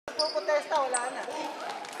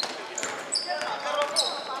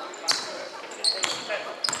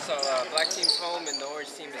So black team's home and the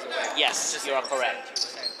orange team is away. Yes, you are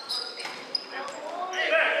correct.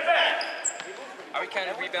 Are we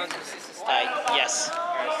counting rebounds and assists? Yes.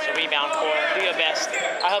 So rebound 4. Do your best.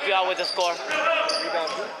 I'll help you out with the score.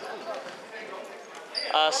 Rebound who?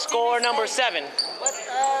 Score number 7. What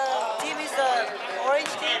team is the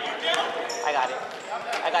orange team? I got it.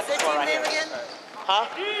 I got the score right here. Again? Huh?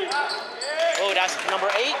 Oh, that's number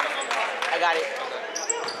 8. I got it.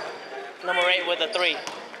 Number 8 with a 3.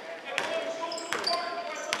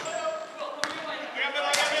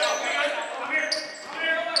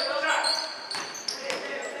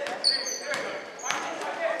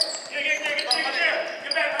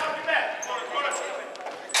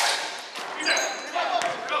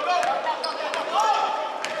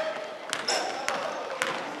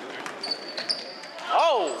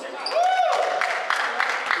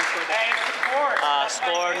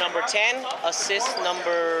 Score number 10, assist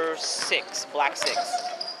number 6, black 6.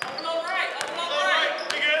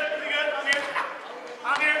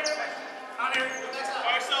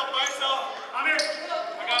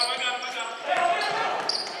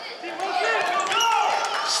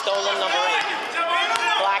 Stolen number 8,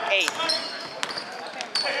 black 8.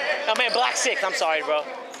 I mean black 6, I'm sorry, bro.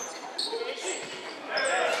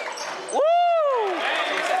 Woo! 3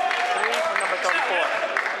 from number 34.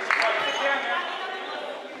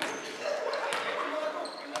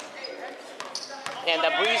 And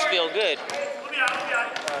the breeze feel good.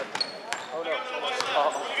 Oh no.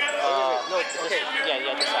 No, okay.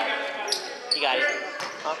 Yeah, this side. You got it.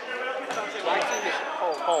 Huh? Black team is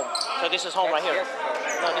home. So this is home right here.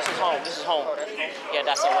 No, this is home. This is home. Yeah,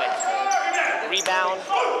 that's away. Rebound,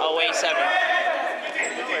 away 7.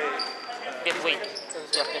 5th week.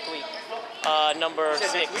 Yeah, 5th week. Number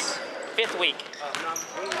 6. 5th week.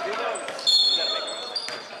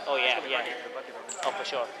 Oh yeah. Oh, for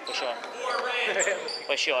sure.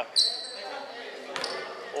 For sure.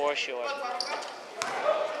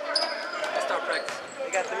 Let's start practice.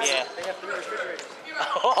 They got 3 refrigerators.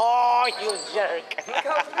 Oh, you jerk.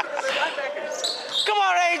 Come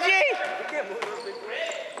on, AG.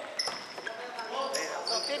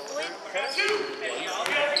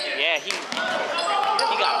 Yeah, he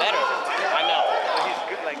got better. I know.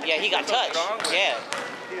 Yeah, he got touched. Yeah.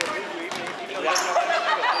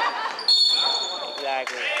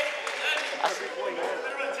 Exactly.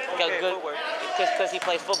 Good. Because he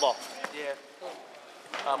plays football.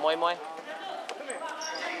 Yeah. Moi Moi.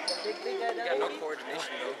 You got no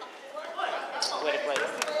coordination though. Way to play.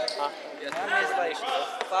 Huh? Yeah, that means like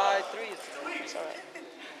 5 threes. It's all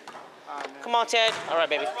right. Come on, Ted. All right,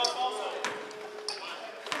 baby.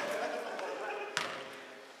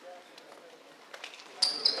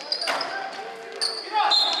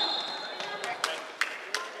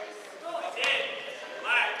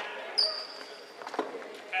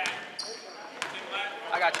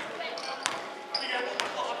 I got you.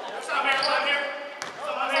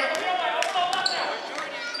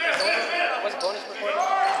 What's bonus before?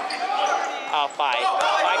 5.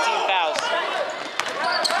 5 team fouls.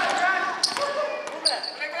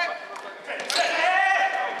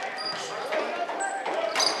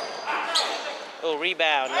 Oh,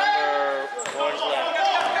 rebound. Number orange left.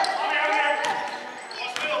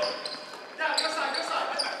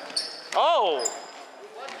 Oh!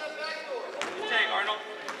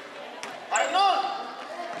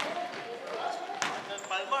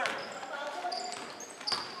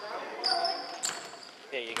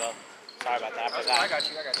 There you go. Sorry about that. I forgot. I got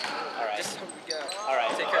you. All right. Just All right.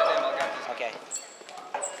 take care of them. I got this. Okay.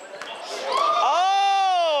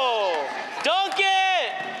 Oh! Dunk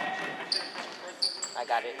it! I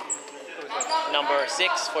got it. Number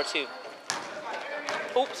 6 for 2.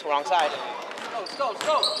 Oops, wrong side. Let's go.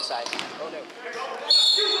 This side. Oh no.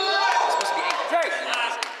 It's supposed to be 8. Take!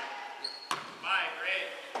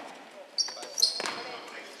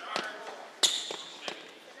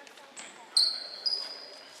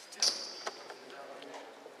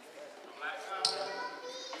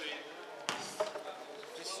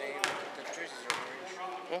 Just saying, the jerseys are orange.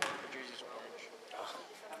 The jerseys are orange.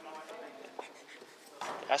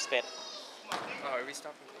 I spit. Oh, are we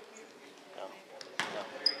stopping? No.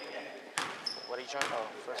 What are you trying? Oh,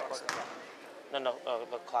 first quarter. No. Oh,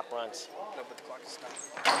 the clock runs. No, but the clock is stopped.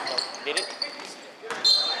 No, did it? It's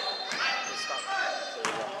stopped.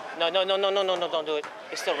 No, don't do it.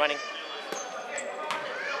 It's still running.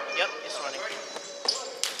 Yep, it's running.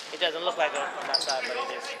 It doesn't look like it on that side, but it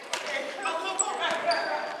is.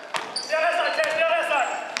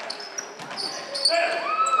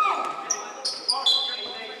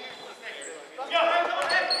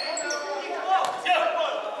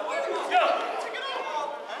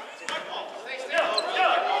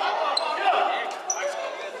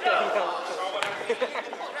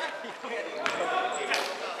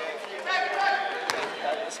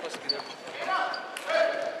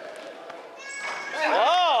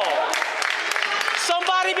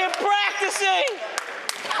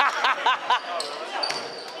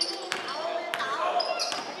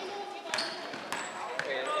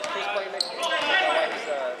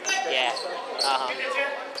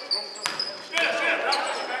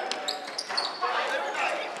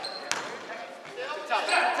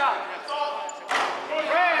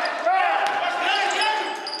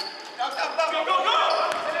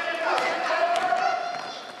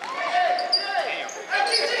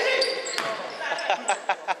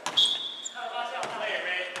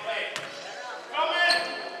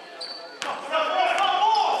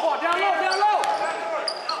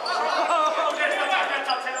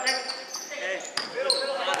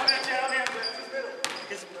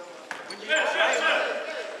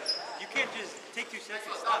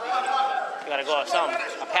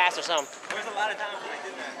 or something. There's a lot of times when I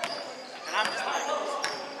did that. And I'm just like,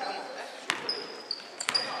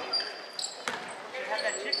 have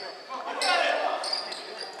that chick.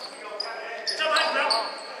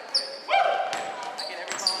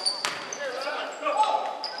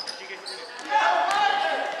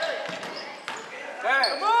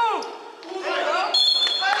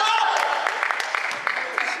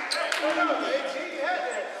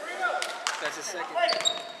 That's his second.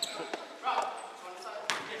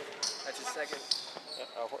 That's his second.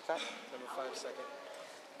 What time? Number 5 second.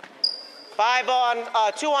 5 on,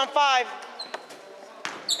 2 on 5. I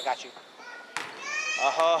got you.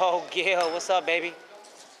 Oh, Gil, what's up, baby?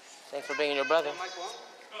 Thanks for bringing your brother.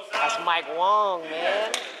 That's Mike Wong,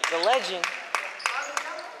 man. The legend.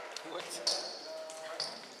 What?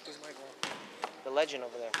 Who's Mike Wong? The legend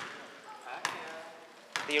over there.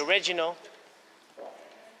 The original.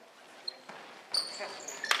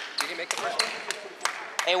 Did he make the first one?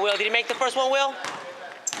 Hey, Will, did he make the first one, Will? You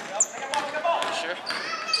sure?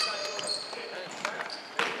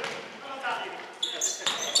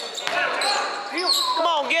 Come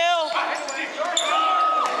on, Gil.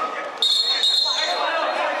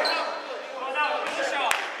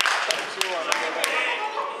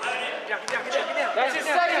 That's his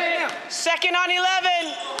second. Second on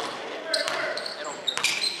 11.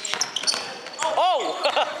 Oh,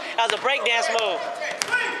 that was a breakdance move.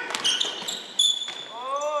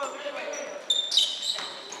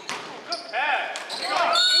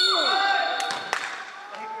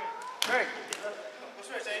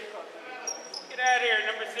 Get out of here,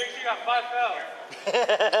 number 6. You got 5 fouls.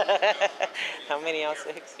 How many on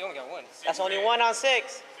 6? You only got 1. That's only 1 on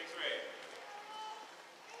 6.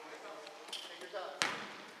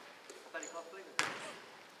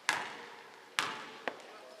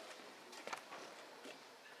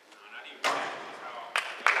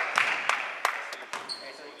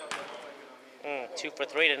 Mm, 2 for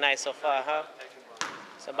 3 tonight so far, huh?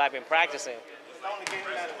 Somebody been practicing.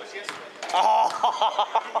 Oh!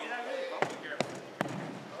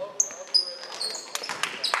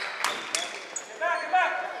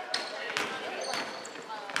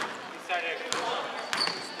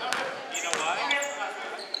 You know why?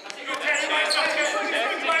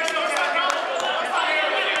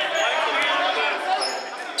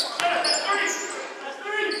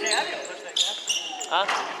 Huh?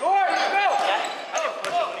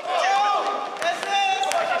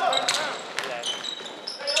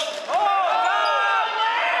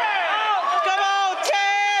 Come on,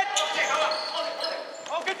 Ted!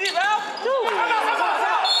 Oh, good deal, Al.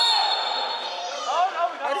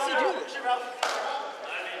 How does he do this?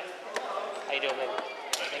 How you doing, baby?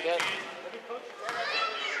 Everything good?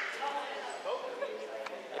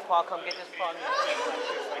 Hey, Paul, come get this Paul.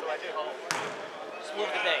 What do I do? Just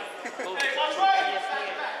move the thing. Move it.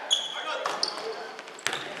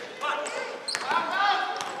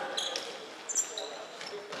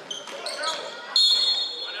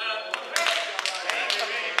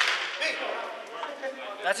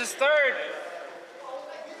 That's his third.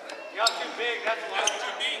 Y'all too big. That's why.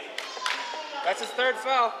 Too big. That's his third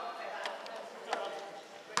foul.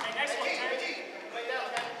 Next one,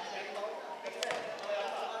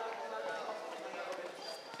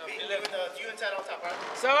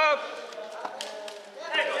 So up.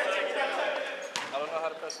 I don't know how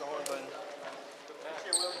to press the horn button.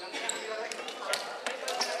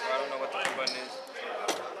 I don't know what the horn button is.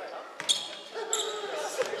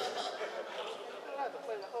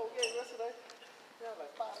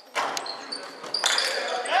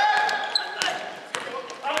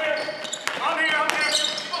 I'm here.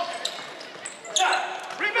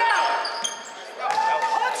 Rebound!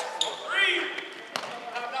 What? 3!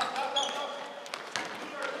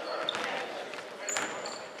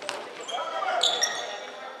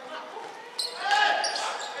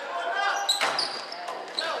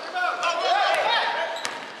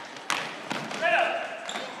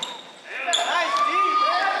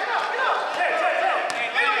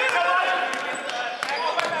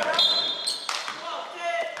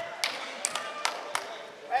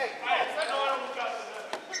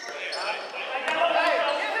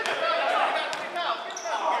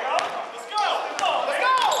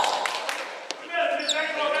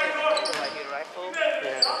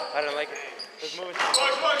 I don't like it. Let's move it.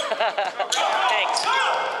 Thanks.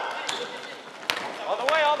 All the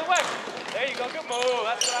way, all the way. There you go. Good move.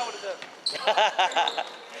 That's what I would have done.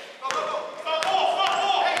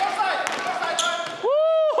 Woo!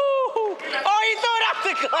 Oh, he threw it off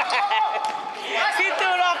the glass. He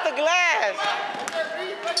threw it off the glass.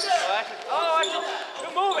 Oh,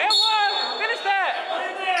 good move. And one. Finish that.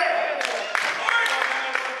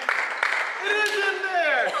 It is in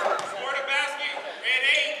there.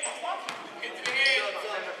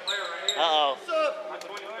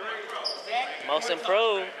 Most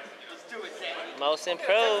improved. Most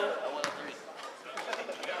improved.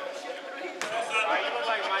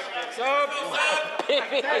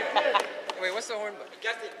 Wait, what's the horn?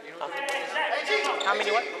 How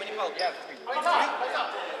many what? How many fouls? Yeah, 3.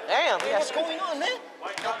 Damn. Hey, what's going on, man?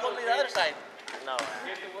 Don't go to the other side. No.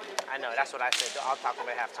 I know. That's what I said. I'll talk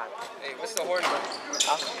about halftime. Hey, what's the horn?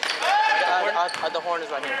 Huh? The horn is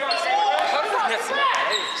right here.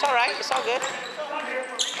 It's all right. It's all good.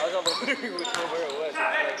 I was on the where it was. I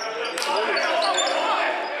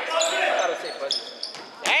thought it would say buzzer.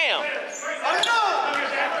 Damn.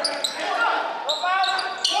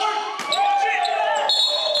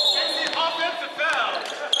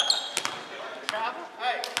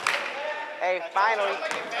 Hey, finally.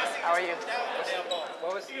 How are you?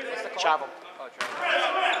 What's the call? Travel. Oh, travel.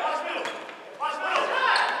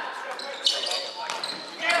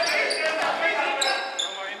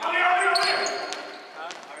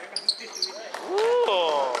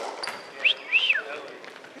 Ooh.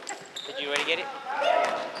 Did you already get it?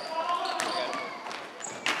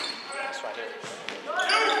 That's right here.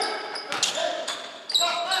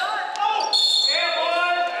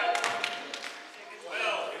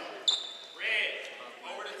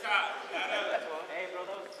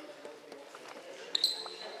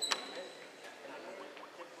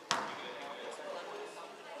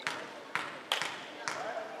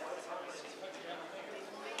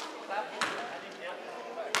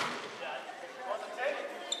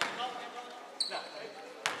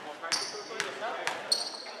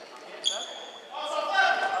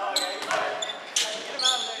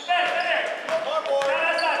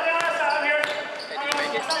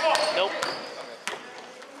 Nope.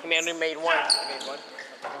 He only made one. You made one?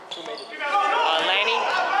 Who made it? Lanny,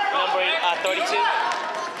 number 32.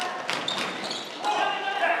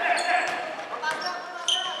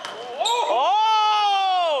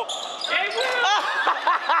 Oh!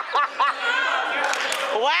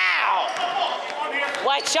 Wow!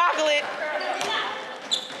 White chocolate.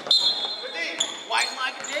 White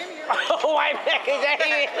macadamia. White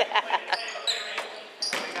macadamia.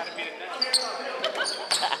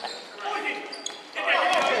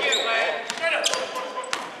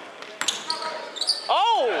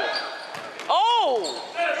 Oh! Oh!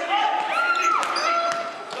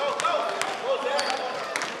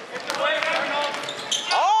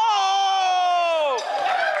 Oh!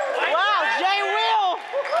 Wow, Jay Will!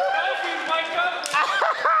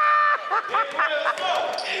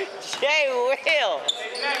 Jay Will!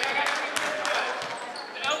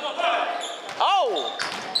 Oh!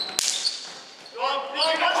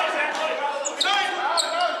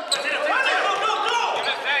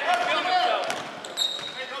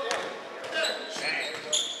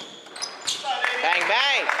 Bang,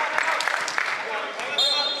 bang!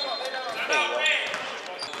 There you go.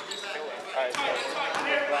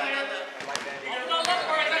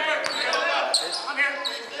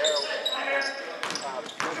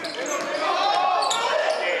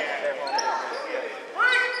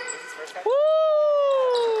 Woo!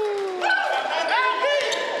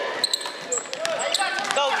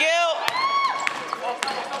 Go, Gil!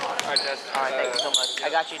 Alright, Jess. All right, thank you so much. I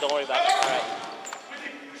got you. Don't worry about it. All right.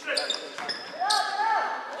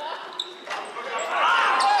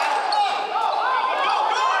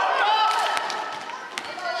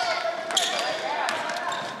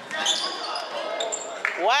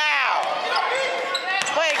 Wow!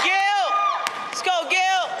 Wait, Gil! Let's go, Gil!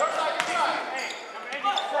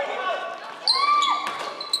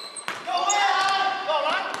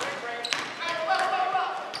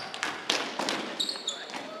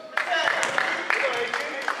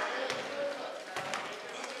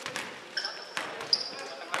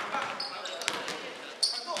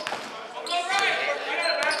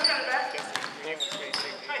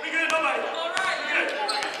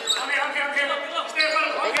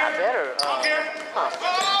 They got better.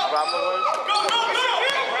 Robin Williams.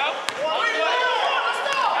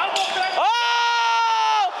 Oh!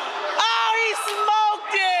 Oh, he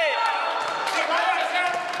smoked it!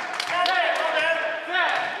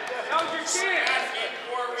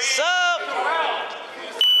 Sup?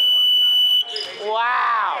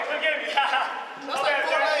 Wow.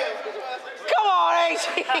 Come on, AG.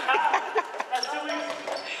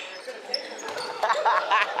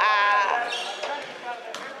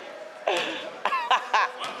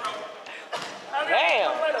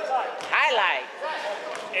 Damn. Highlight.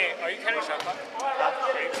 Hey, are you counting shot clock?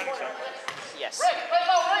 Are you counting shot clock? Yes.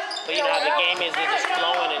 But you know how the game is, they're just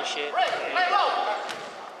flowing and shit.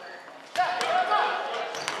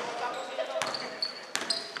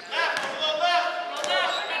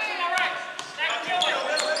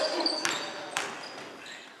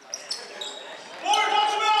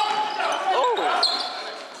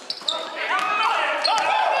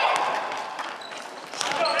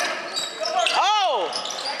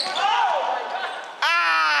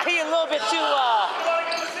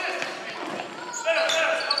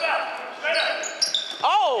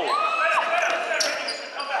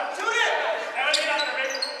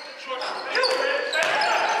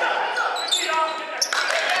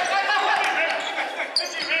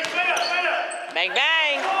 Bang,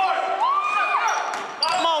 bang.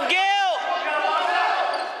 Come on, Gil.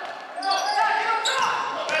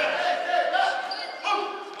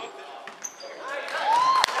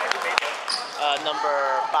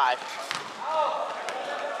 Number 5.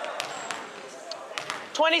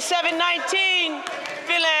 27-19,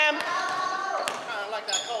 Fil-Am.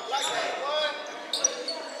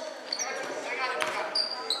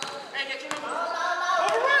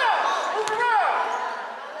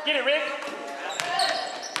 Get it, Rick.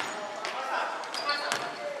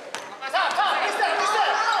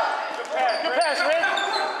 Good pass, Rick.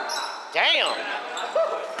 Damn.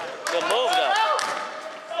 Good move, though.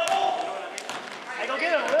 Hey, go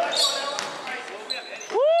get him, Rick.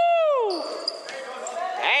 Woo!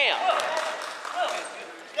 Damn.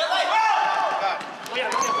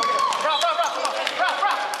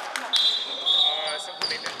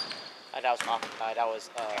 That was off. That was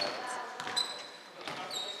Out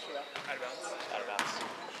of bounds. out of bounds.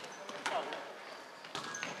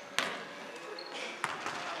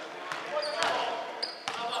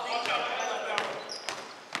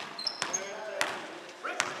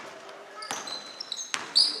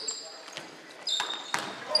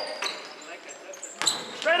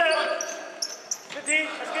 Straight up. Good D.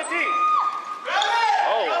 That's good D.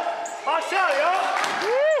 Oh. Box out, yo.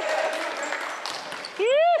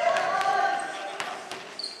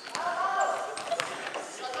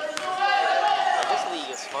 This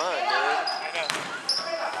league is fun, dude. I know.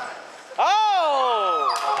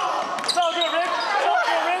 Oh! It's all good, Rick. It's all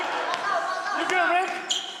good, Rick. You good, Rick?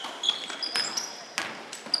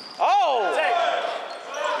 Oh! Take.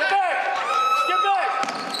 Get back. Get back.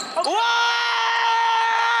 Okay. Whoa!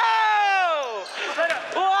 Straight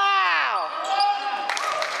up. Wow!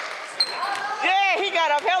 Yeah, he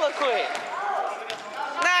got up hella quick.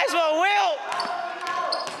 Nice one, Will.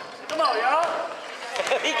 Come on, y'all.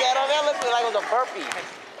 He got up hella quick like it was a burpee.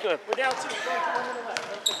 Good. We're down 2. We're down 1 minute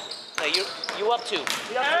left. No, you up 2. We up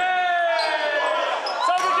 2.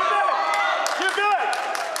 Simon, get back. You're good.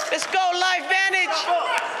 Let's go, LifeVantage. Stop ball.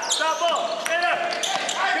 Stop ball. Stand up.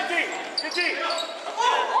 Good D. Good D.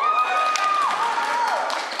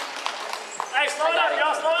 Hey, slow it up,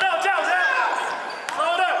 y'all. Slow it up. Down, Zach.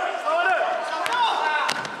 Slow it up. Slow it up.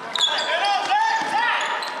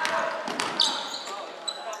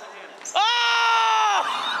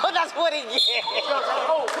 Oh! That's what he gets.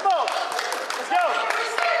 Oh, come on. Let's go.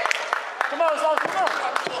 Come on, Zach. Come on.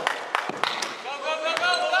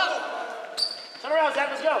 Turn around, Zach.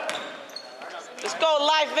 Let's go. Let's go,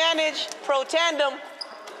 LifeVantage Pro Tandem.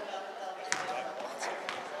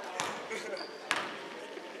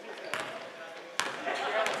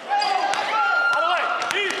 All the way.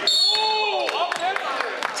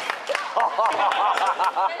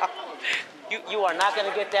 You are not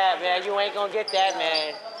gonna get that, man. You ain't gonna get that,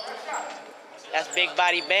 man. That's big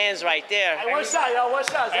body bands right there. Hey, one shot, y'all. One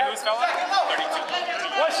shot, Zach.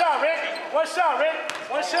 32. One shot, Rick. One shot, Rick.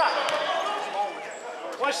 One shot.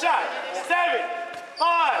 One shot. 7,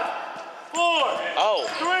 5, 4, Oh.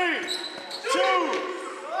 3, 2.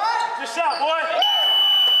 Good shot, boy.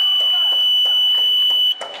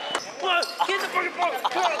 Get the fucking ball.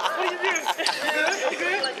 Come on. What are you doing? You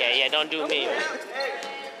good? Yeah, don't do me.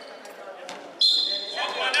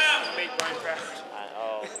 Make Brian crash.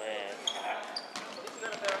 Oh, man.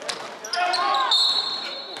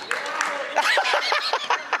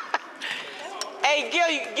 Hey, Gil,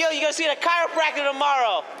 you gonna see the chiropractor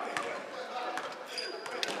tomorrow.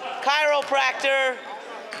 Chiropractor.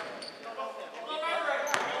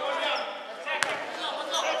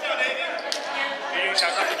 You're doing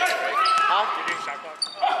shot clock? Huh? You're doing shot clock?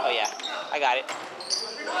 Oh, yeah. I got it.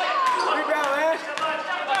 Rebound, man.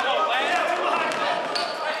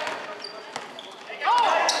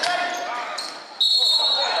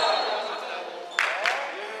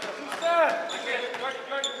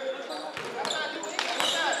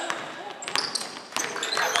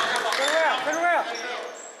 Turn around.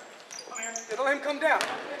 Don't let him come down.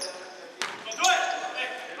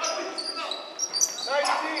 Hey,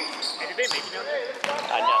 did they make it down there?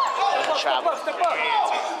 I know. It was a travel. Step up.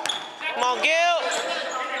 Come on, Gil.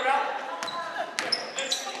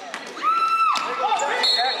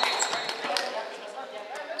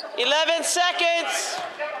 11 seconds.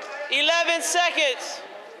 11 seconds.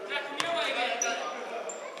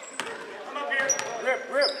 Come up here.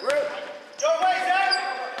 Rip. Yo, wait, Zach.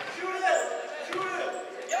 Shoot it.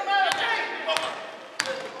 Get him out of the paint.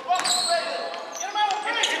 Get him out of the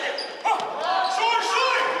paint. Shoot it.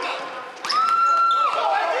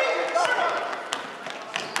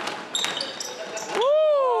 Woo!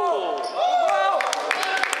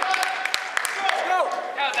 Let's go.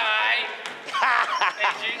 That was aight.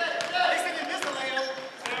 Hey, G. They said you missed the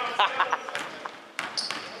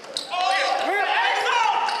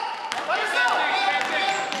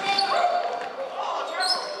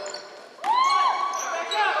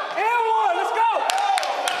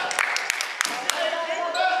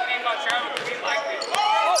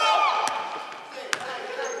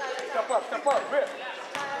Step up, rip.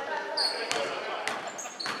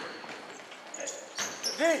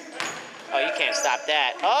 D. Oh, you can't stop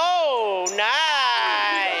that. Oh,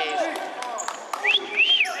 nice.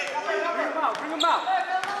 Bring him out.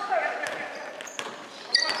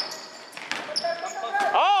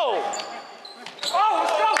 Oh. Oh,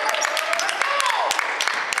 let's go.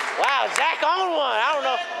 Wow, Zach on one. I don't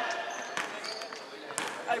know.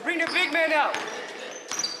 Hey, bring the big man out.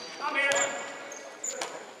 I'm here.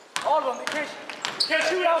 All of them, they can't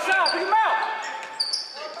shoot outside. Bring him out.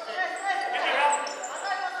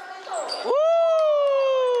 Woo!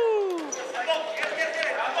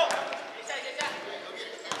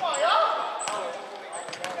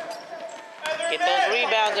 Get those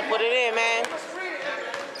rebounds and put it in, man.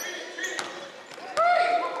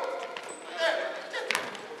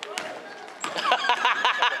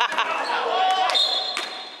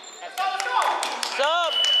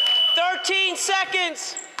 Sub, 13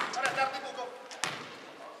 seconds.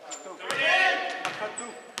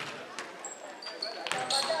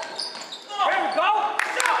 Here we go.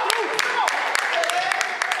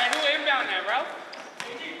 Hey, who inbound that, bro?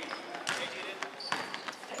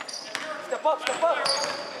 Step up, step up. I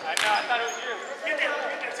know, I thought it was you. Get there,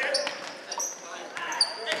 Ted.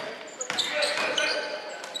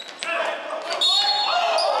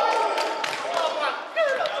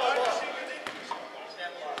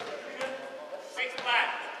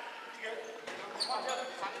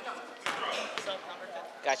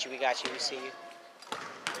 Got you, we got you, we see you. Come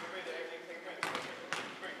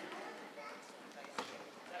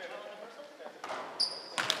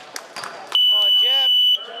on, Jeb.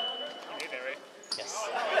 You need that, right? Yes.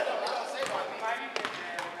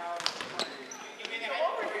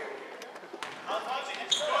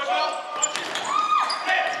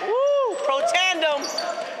 Woo, pro tandem.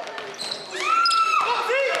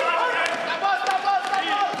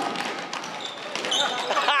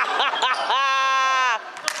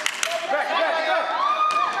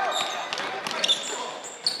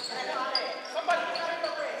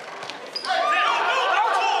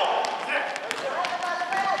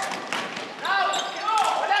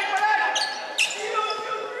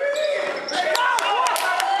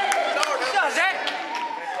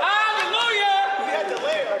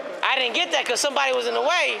 I didn't get that because somebody was in the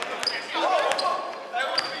way.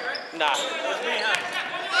 Nah.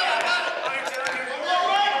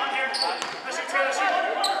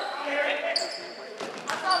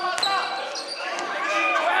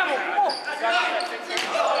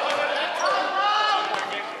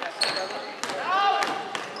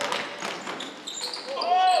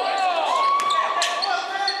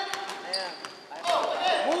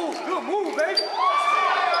 Good move, baby.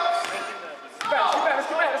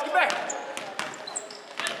 Let's get back.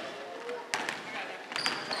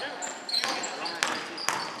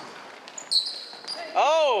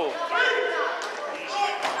 Oh.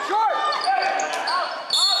 Short.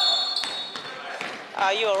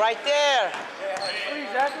 You were right there. Three,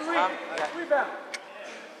 Zach, rebound.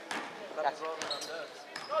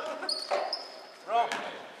 Bro.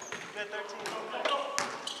 Good 13.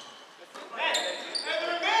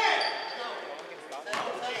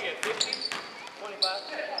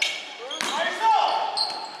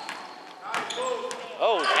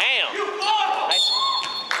 Oh, damn. Nice.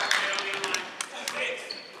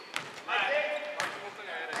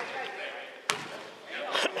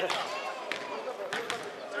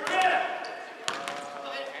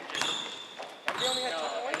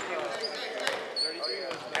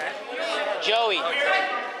 Joey. I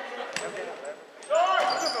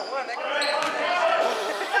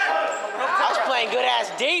was playing good ass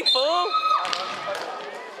deep, fool.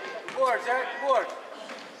 Board, Zach, board.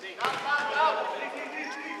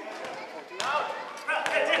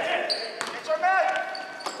 It's our man.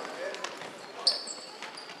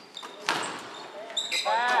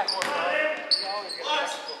 Back.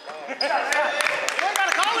 You ain't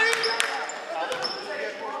gotta call him.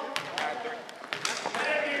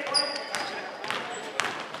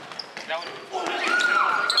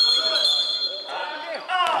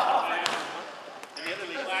 In the other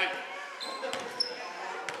league.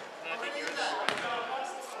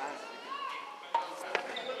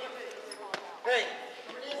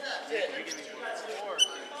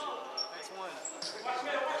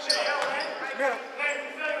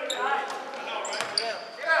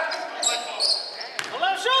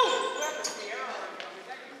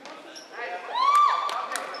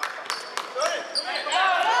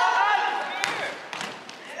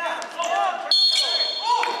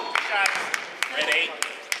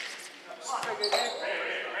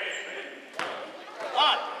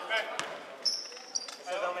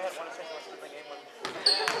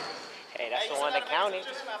 count it.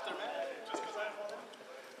 Gym after, man. Just because I have one.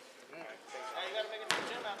 Yeah, you gotta make it to the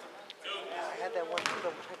gym after, man. I had that one too,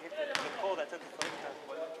 though. I get the Nicole that took the first time.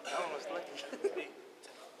 That one was lucky.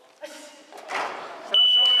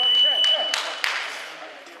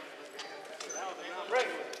 Rick.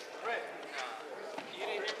 You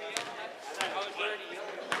didn't hit me yet? I was already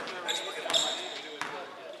yelling.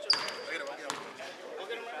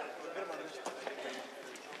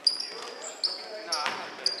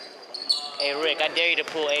 Hey, Rick, I dare you to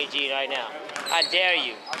pull AG right now. I dare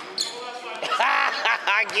you.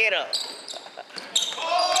 Get up.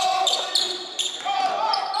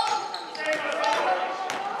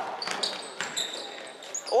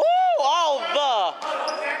 Ooh, over.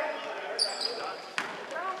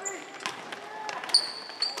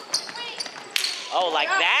 Oh, like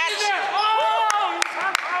that?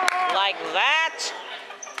 Like that?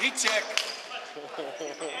 He checked.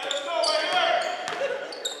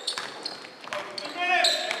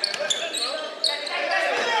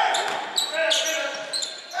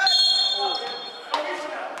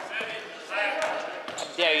 I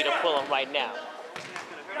dare you to pull him right now.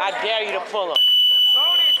 I dare you to pull him.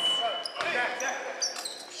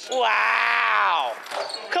 Wow.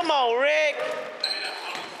 Come on, Rick.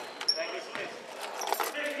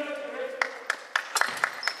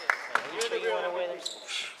 You sure you want to wear them?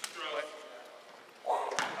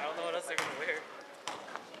 I don't know what else they're going to wear.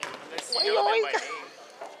 Unless Why you you know them always by got- name.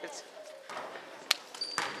 It's-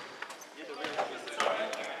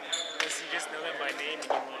 Unless you just know them by name and you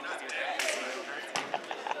want to just do that.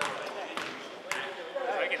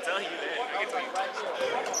 I can tell you that. I can tell you that.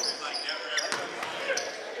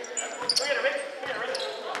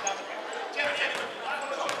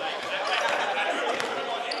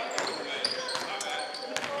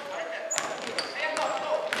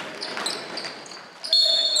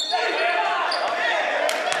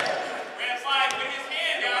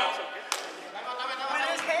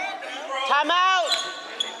 Time out.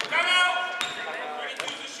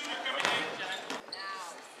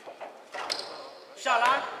 Shot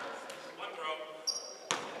line.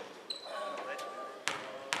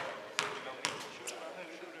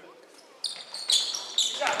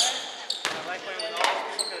 I like playing with all those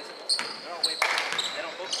people because they're all way back. They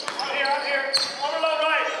don't focus on I'm here. On the low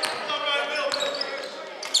right. Middle.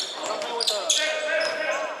 I'm playing with the...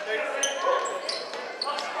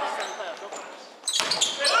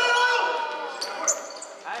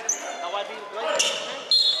 Now why do you play?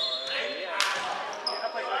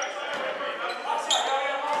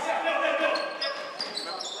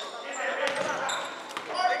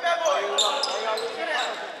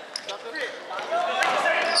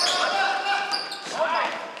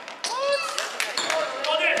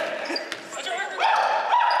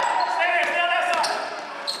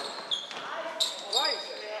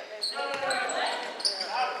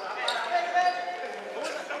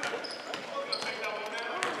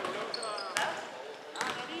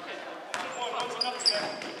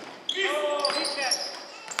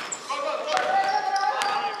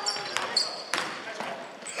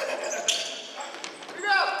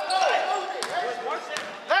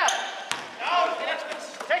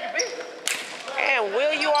 Man,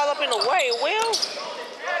 Will, you all up in the way, Will.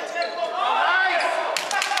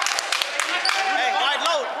 Hey, wide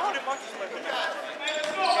load.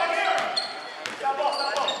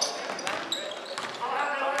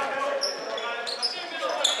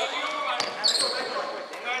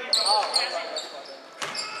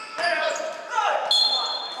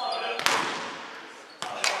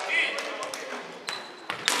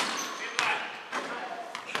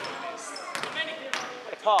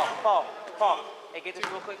 Hey, Paul. Hey, get this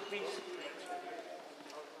real quick, please.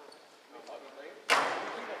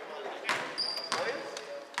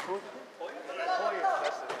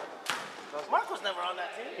 Mark was never on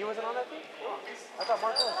that team. He wasn't on that team? I thought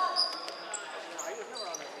Mark was.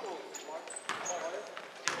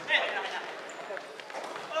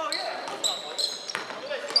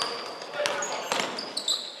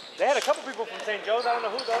 They had a couple people from St. Joe's. I don't know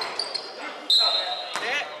who though.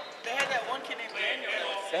 They had that one kid named Daniel.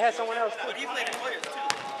 They had someone else too. But he played in Warriors too.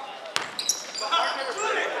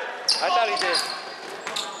 I thought he did.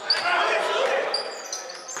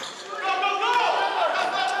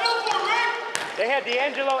 They had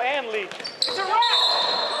D'Angelo and Lee. It's a wrap.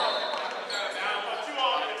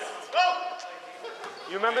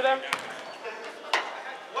 You remember them?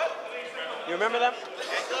 What? You remember them?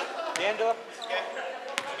 D'Angelo?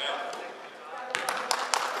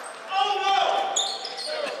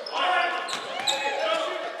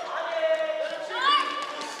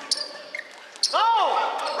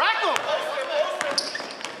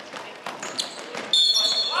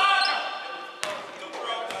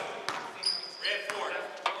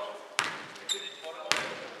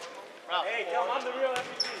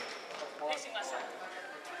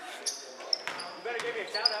 better give me a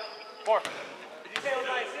shout out. 4. Did you say it was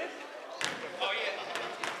my assist? Oh,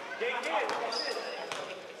 yeah. JK, what's my assist?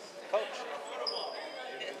 Coach.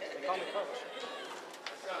 They call me coach.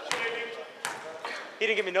 He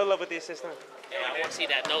didn't give me no love with the assist, huh? Yeah, I want to see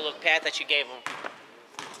that no-look pass that you gave him.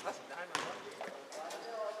 That's a dime.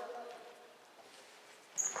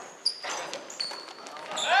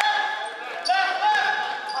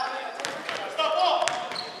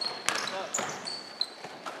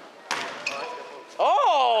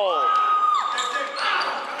 Oh!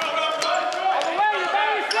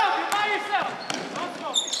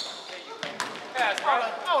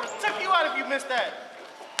 I would have took you out if you missed that.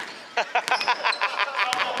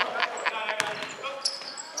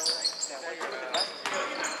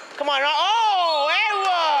 Come on, oh,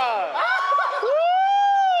 Edward! Woo!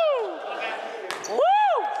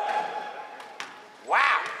 Woo!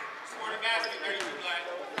 Wow!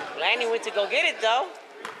 Lanny went to go get it though.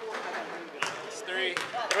 It's 3.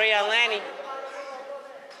 3 on Lanny.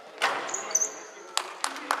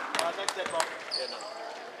 Next step, bro.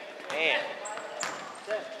 Man.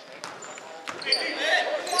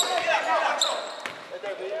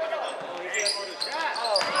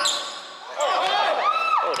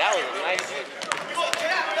 Oh, that was a nice hit.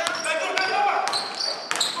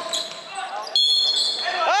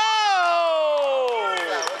 Oh!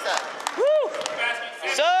 What's that? Woo!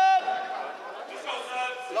 Sub!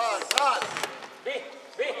 Lon.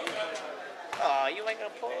 Oh, you ain't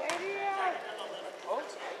gonna pull Adrian out. Oh? You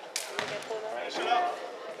ain't gonna pull that out.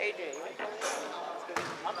 Adrian, you ain't gonna pull that out.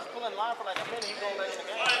 I'm just pulling line for like a minute. He's going back in the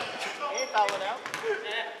game. He ain't fouling out.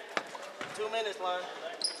 2 minutes, Lon.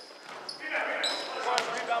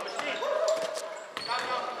 Rebound machine.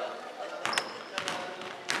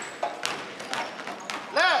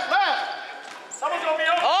 Left. Someone's gonna be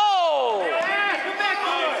open. Oh! Get back to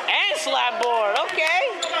it. And slap board, okay.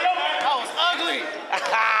 That was ugly.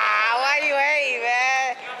 Why you hate,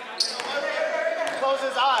 man? Close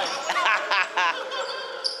his eyes.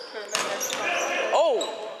 Oh!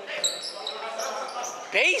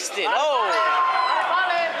 Basted, oh!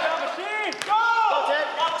 Go, Ted.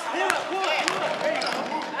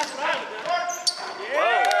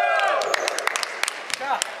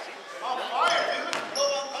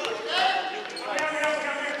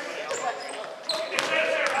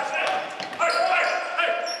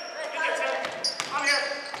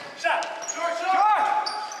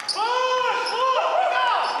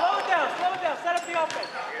 Slow it down. Set up the offense.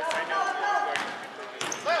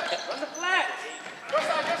 Run the flat. Your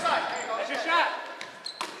side. That's your shot.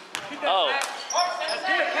 Keep that Oh. flat. That's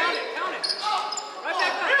good. Count it. Right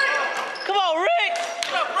back up. Come on, Rick!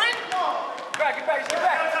 Get back.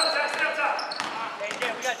 Hey,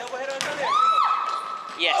 we got double header on Sunday.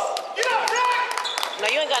 Yes. No,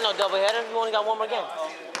 you ain't got no double header. You only got one more game.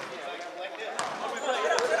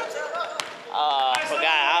 Forgot.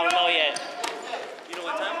 I don't know yet. You know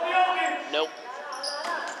what time? Nope.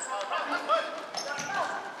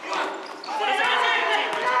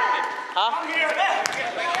 Huh?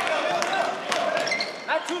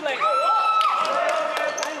 Not too late.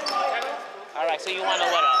 All right, so you want to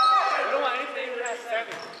what? We don't want anything past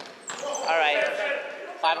 7. All right.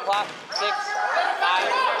 5 o'clock? 6? 5? 6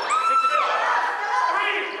 o'clock.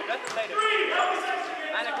 That's later.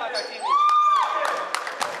 9 o'clock our team meets.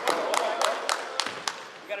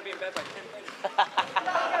 We gotta be in bed by 10 minutes.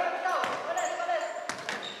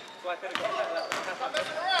 So I could have gone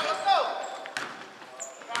Let's go.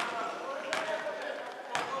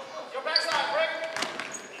 Your backside, Rick.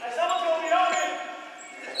 Someone's gonna be open.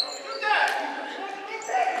 Shoot that.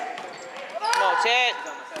 Come on, Ted.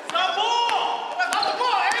 No ball. That's not the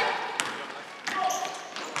ball, eh?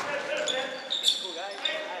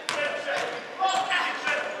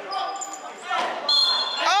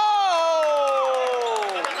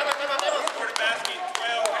 Oh!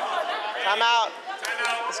 Time out.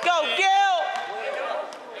 Let's go, Gil!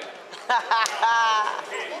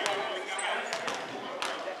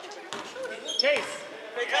 Chase.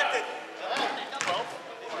 They kept it.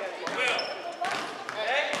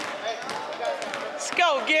 Let's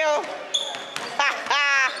go, Gil!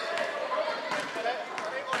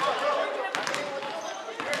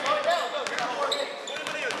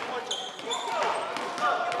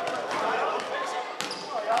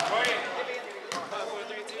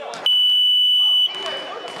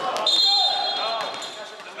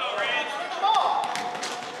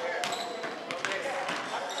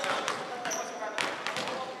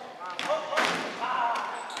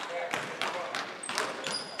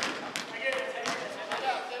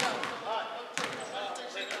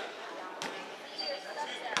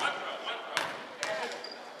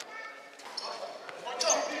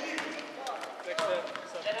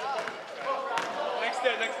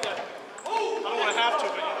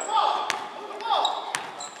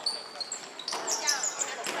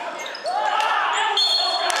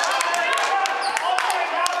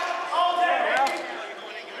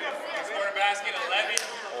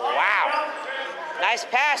 Nice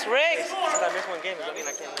pass, Rick. Since I missed one game, does that mean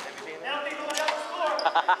I can't win MVP in there?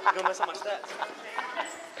 You're gonna mess up my stats.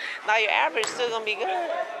 Now your average still gonna be good.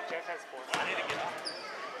 Jeff has 4. I need to get off.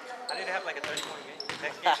 I need to have like a 30-point game.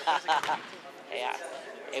 Next game, so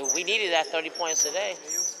Hey, we needed that 30 points today.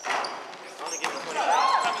 I only give him 25.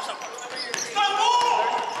 I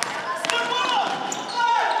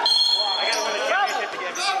gotta win a championship to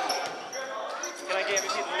get MVP. Can I get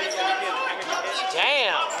MVP in the league? MVP in the championship?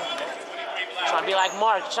 Damn. Trying to be like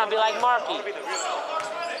Mark. Trying to be like Marky.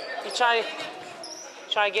 You trying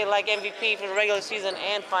to get like MVP for the regular season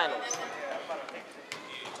and finals.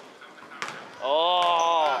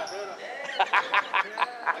 Oh.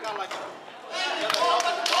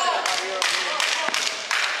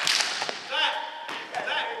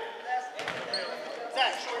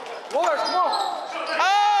 Morris, come on.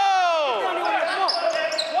 Oh!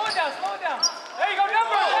 Slow it down. There you go,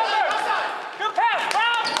 number. Good pass,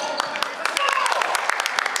 Brown.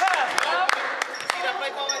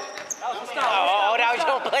 Oh, that was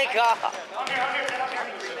your play call.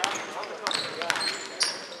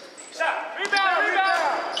 Rebound.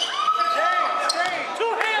 James. 2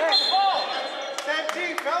 hands on the ball. Same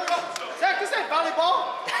team, fellas. Zach, this ain't volleyball.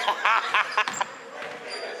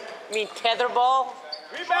 You mean tetherball?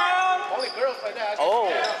 Rebound. Only girls like that. Oh.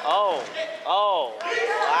 Wow.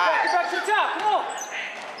 Get back to the top, come on.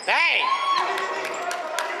 Dang.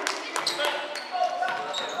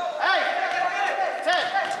 Hey. 10.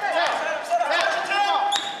 Come on.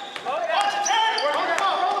 Roll the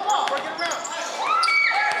ball. Work it around.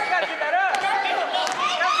 You gotta get that up.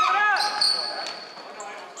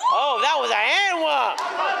 Oh, that was a hand one.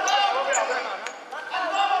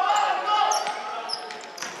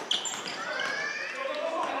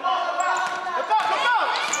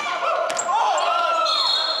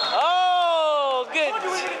 Oh, good.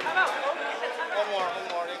 One more.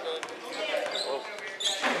 They're good.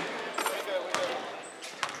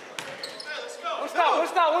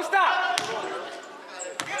 We'll stop.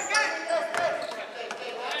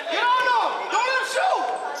 Get on them. Don't let them shoot.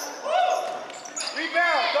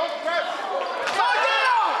 Rebound. Don't press. Slow it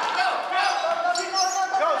down.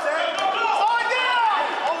 Go, Zach. Slow it down.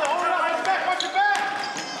 Hold on. Watch your back.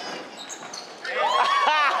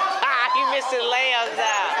 You missed the layups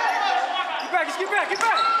out. Get back.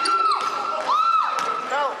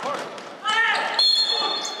 Foul.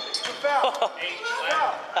 Good foul.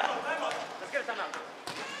 Let's get a timeout.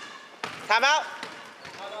 Timeout.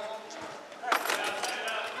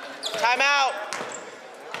 Timeout.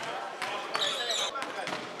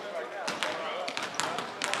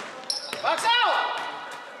 Box out.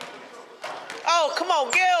 Oh, come on,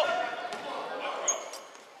 Gil.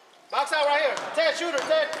 Box out right here. Ted, shooter,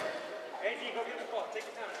 Ted. AD, go get the ball. Take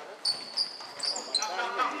your time now.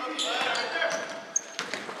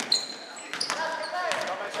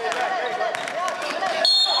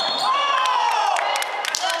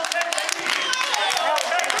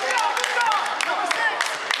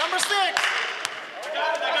 Number 6.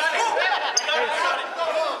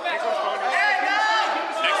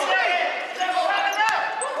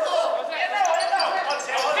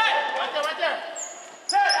 Right there.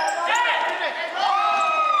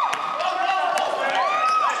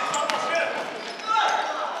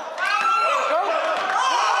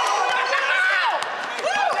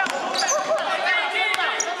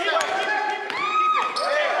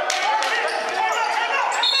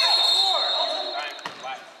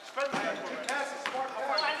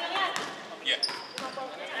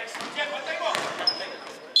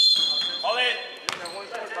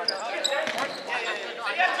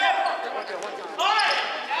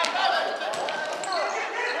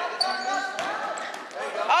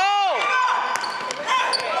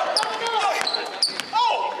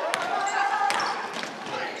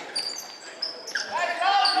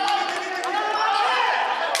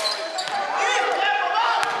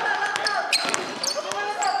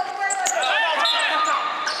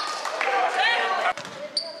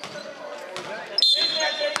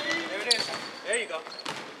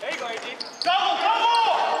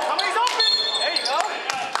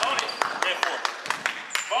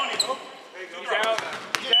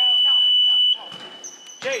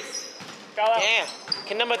 Damn.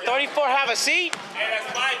 Can number 34 have a seat? Hey, that's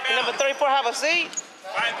 5 Can number 34 have a seat?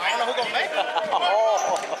 I don't know who's gonna make it.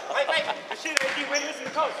 Oh. Wait. Good shit, AD. Wait, listen to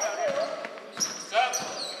the coach. What's up?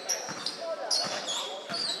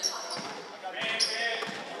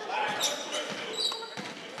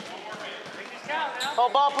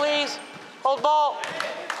 Hold ball, please. Hold ball.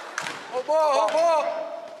 Hold ball.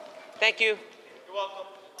 Thank you. You're welcome.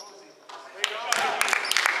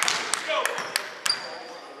 Let's go.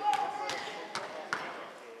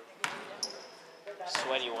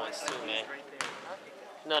 That's two, man.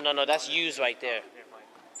 No, that's used right there.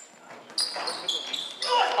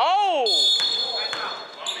 Oh!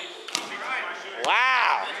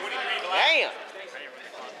 Wow! Damn!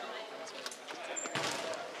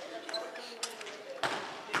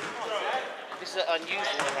 This is an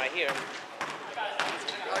unused one right here.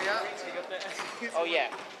 Oh, yeah? Oh, yeah.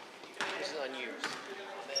 This is unused.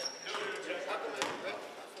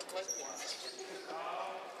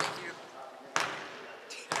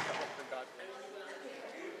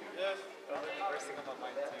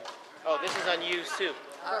 Oh, this is unused too.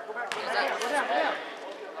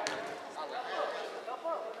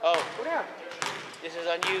 Oh, this is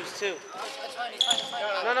unused too.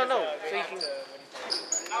 No. So you can.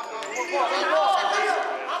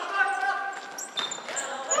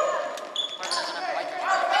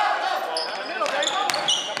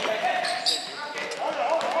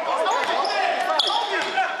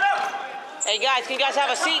 Hey guys, can you guys have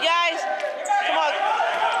a seat, guys? Come on.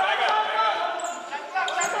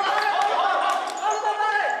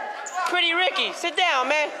 Pretty Ricky, sit down,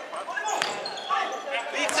 man.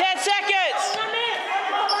 10 seconds.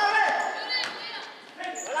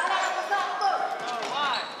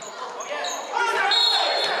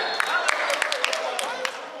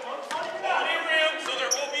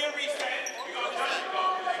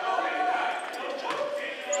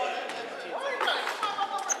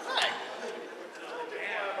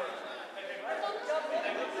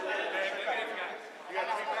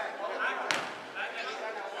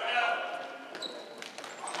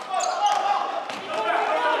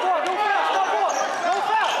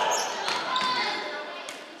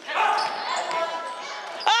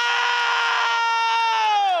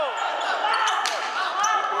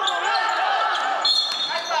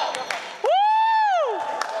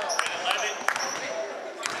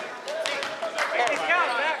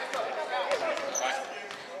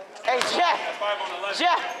 Hey,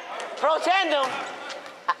 Jeff, pro tandem.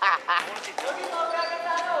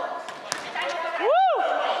 Woo!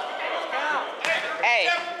 Hey.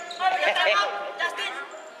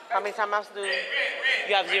 How many timeouts do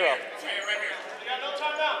you have? 0.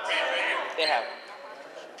 They have.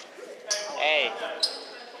 Hey.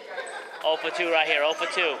 0 for 2 right here. 0 for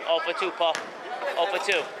 2. 0 for 2, Paul. 0 for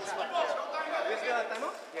 2.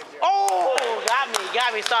 Oh, got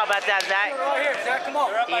me. Sorry about that, Zach. Right here, Zach, come on.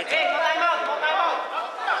 Hey, no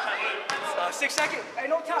timeout. 6 seconds. Hey,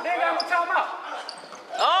 no time. They ain't got no timeout.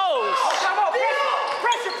 Oh! Timeout.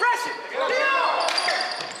 Pressure. Pressure.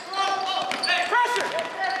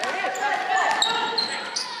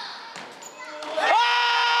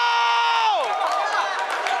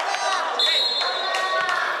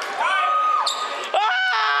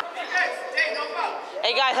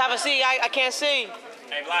 Hey guys, have a seat. I can't see.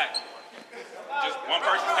 Hey, Black. Just one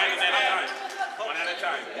person standing at a time. One at a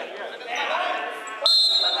time.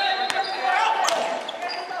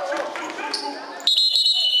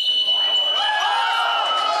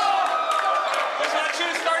 This one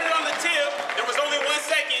should have started on the tip. There was only 1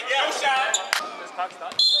 second. No shot. This clock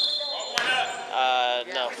stop. One up.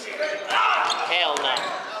 No. Hell no.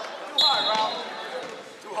 Too hard, Rob.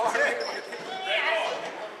 Too hard.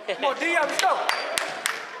 Come on, D, let's go.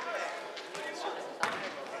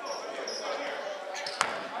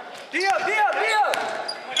 D up. Get on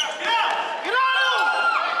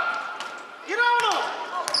him!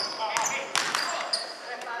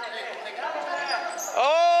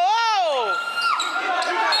 Oh!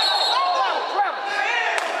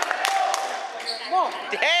 Come on.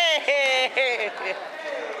 Hey!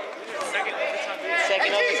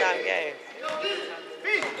 Second overtime game.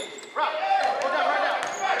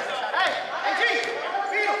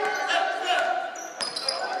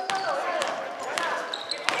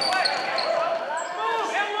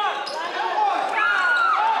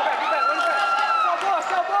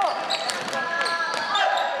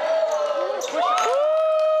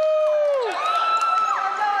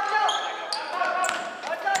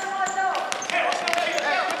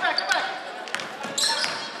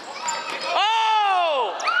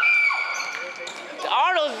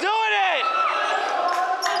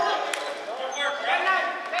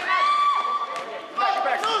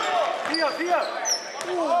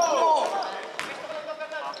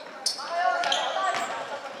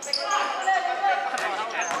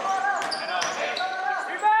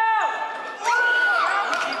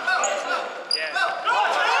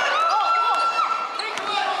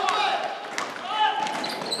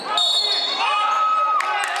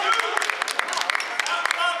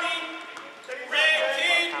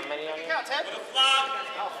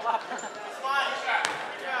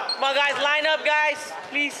 Come on, guys, line up, guys,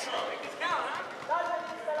 please.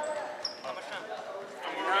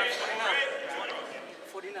 49.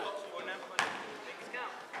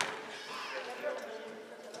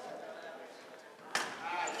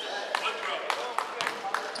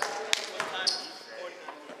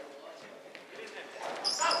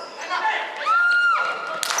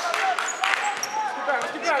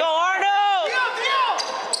 Let's go, Arnold!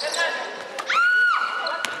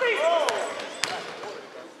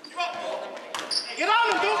 Get on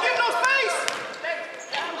him, dude. Give him no space.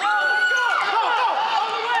 Go.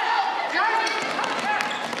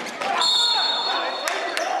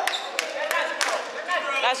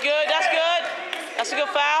 That's good, that's good. That's a good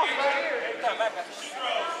foul.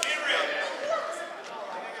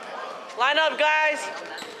 Line up, guys.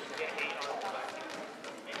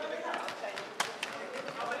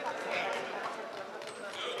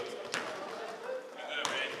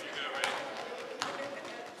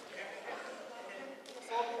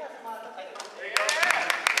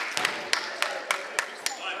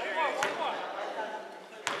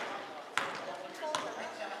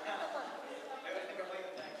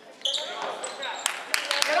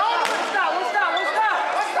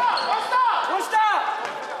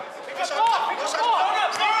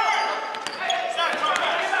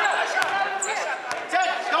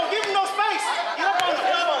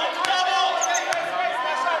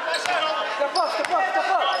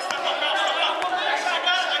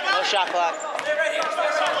 No shot clock.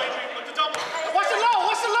 What's the low?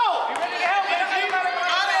 What's the low? You ready to help, baby?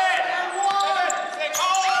 Got it.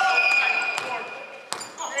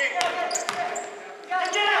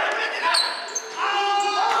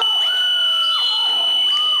 Oh!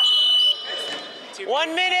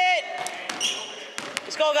 1 minute.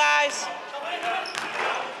 Let's go, guys.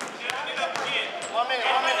 1 minute.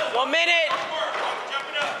 1 minute. 1 minute.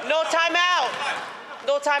 No timeout.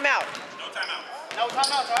 No timeout. No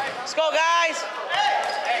timeouts, all right? Let's go, guys.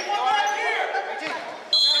 Hey, go right here.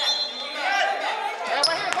 Hey,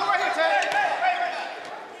 right here. Go right here, Ted.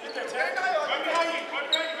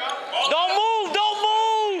 Don't move. Don't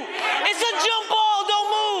move. It's a jump ball. Don't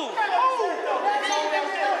move.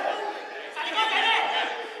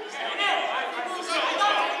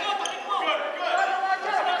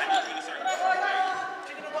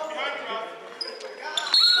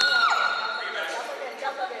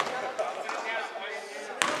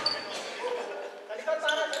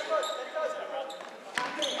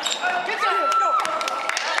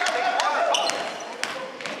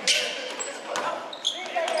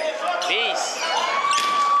 Peace.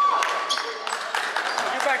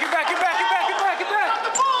 Get back. Stop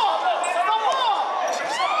the ball.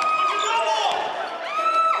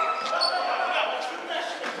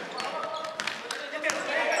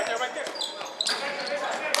 Right there. Get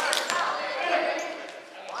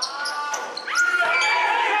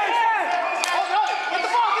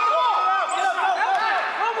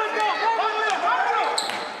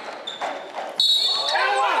the ball.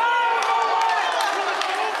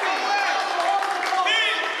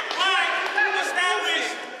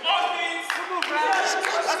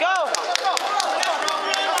 Let's go.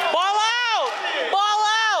 Ball out. Ball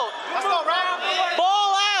out. Let's go, right?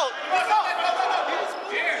 Ball out.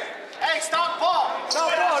 Hey, stop ball. Stop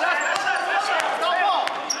ball.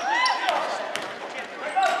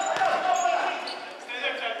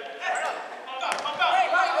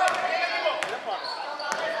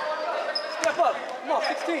 Step up. Come on,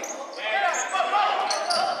 16.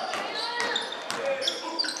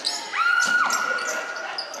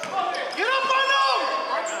 Get up on them.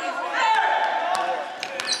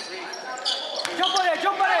 Jump on there.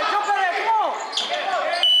 Come on.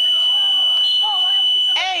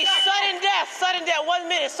 Hey, sudden death. 1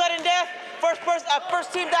 minute. Sudden death. First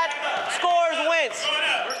team that scores wins.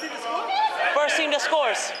 First team that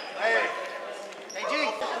scores. Hey, G.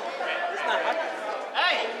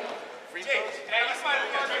 Hey.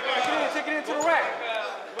 Take it into the rack.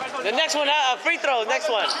 The next one, free throw. Next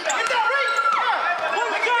one. Get that ring.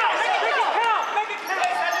 Make it count.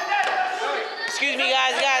 Excuse me,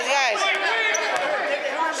 guys.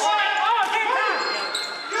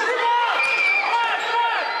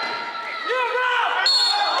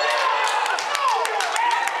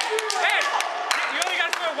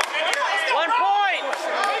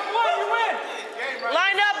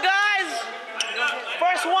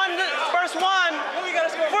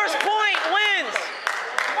 First point wins.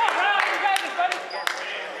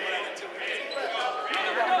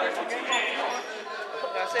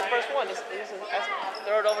 I said first one. That's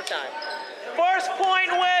third overtime. First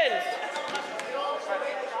point wins.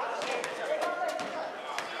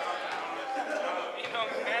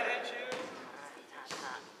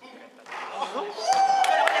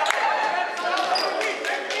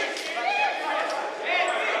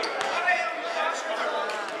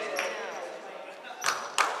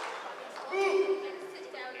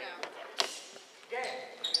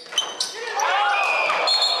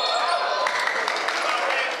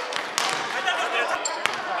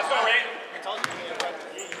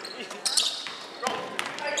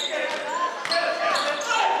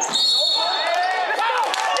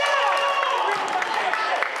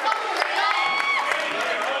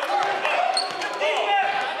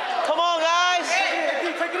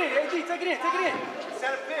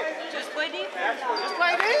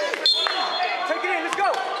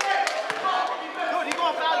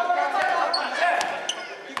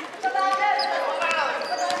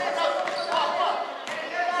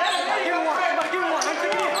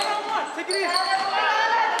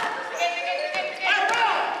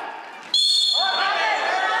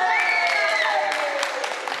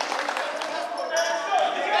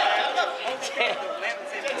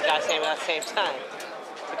 guys saying at the same time.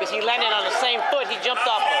 Because he landed on the same foot he jumped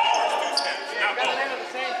off of.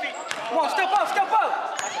 Come on, step up, step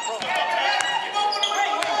up.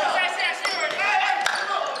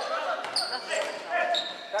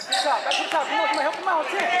 Back to the top, back to the top. Come on, help him out,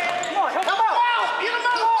 Tim. Come on, help him out. Get him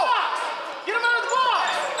out of the box! Get him out of the box!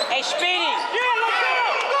 Hey, Speedy. Yeah, let's go!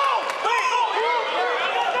 Go!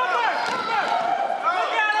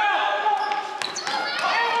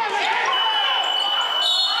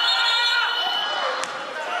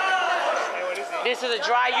 This is a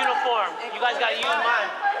dry uniform. You guys gotta use mine.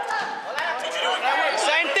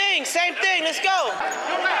 Same thing, same thing. Let's go.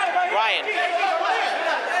 Ryan.